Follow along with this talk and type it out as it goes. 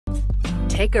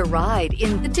Take a ride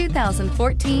in the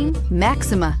 2014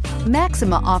 Maxima.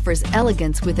 Maxima offers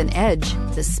elegance with an edge.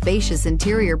 The spacious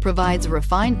interior provides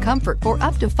refined comfort for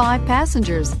up to 5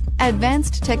 passengers.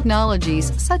 Advanced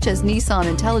technologies such as Nissan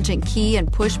Intelligent Key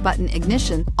and push-button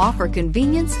ignition offer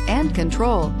convenience and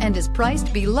control and is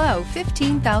priced below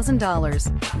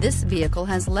 $15,000. This vehicle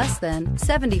has less than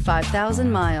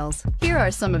 75,000 miles. Here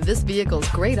are some of this vehicle's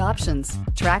great options: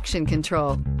 traction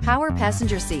control, power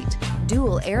passenger seat,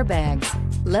 dual airbags,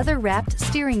 leather-wrapped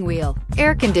steering wheel,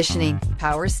 air conditioning,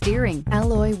 power steering,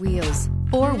 alloy wheels,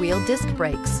 4-wheel disc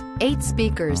brakes, 8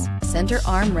 speakers, center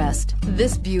armrest.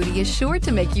 This beauty is sure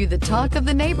to make you the talk of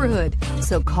the neighborhood.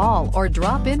 So call or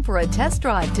drop in for a test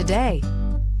drive today.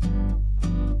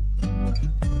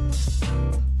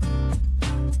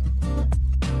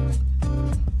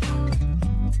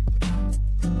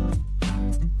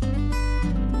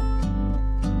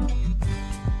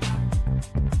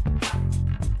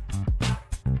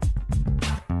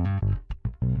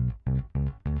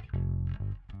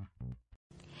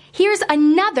 Here's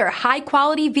another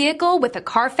high-quality vehicle with a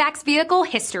Carfax Vehicle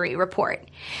History Report.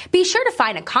 Be sure to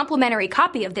find a complimentary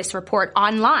copy of this report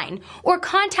online or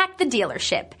contact the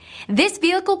dealership. This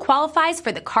vehicle qualifies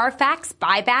for the Carfax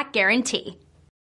Buyback Guarantee.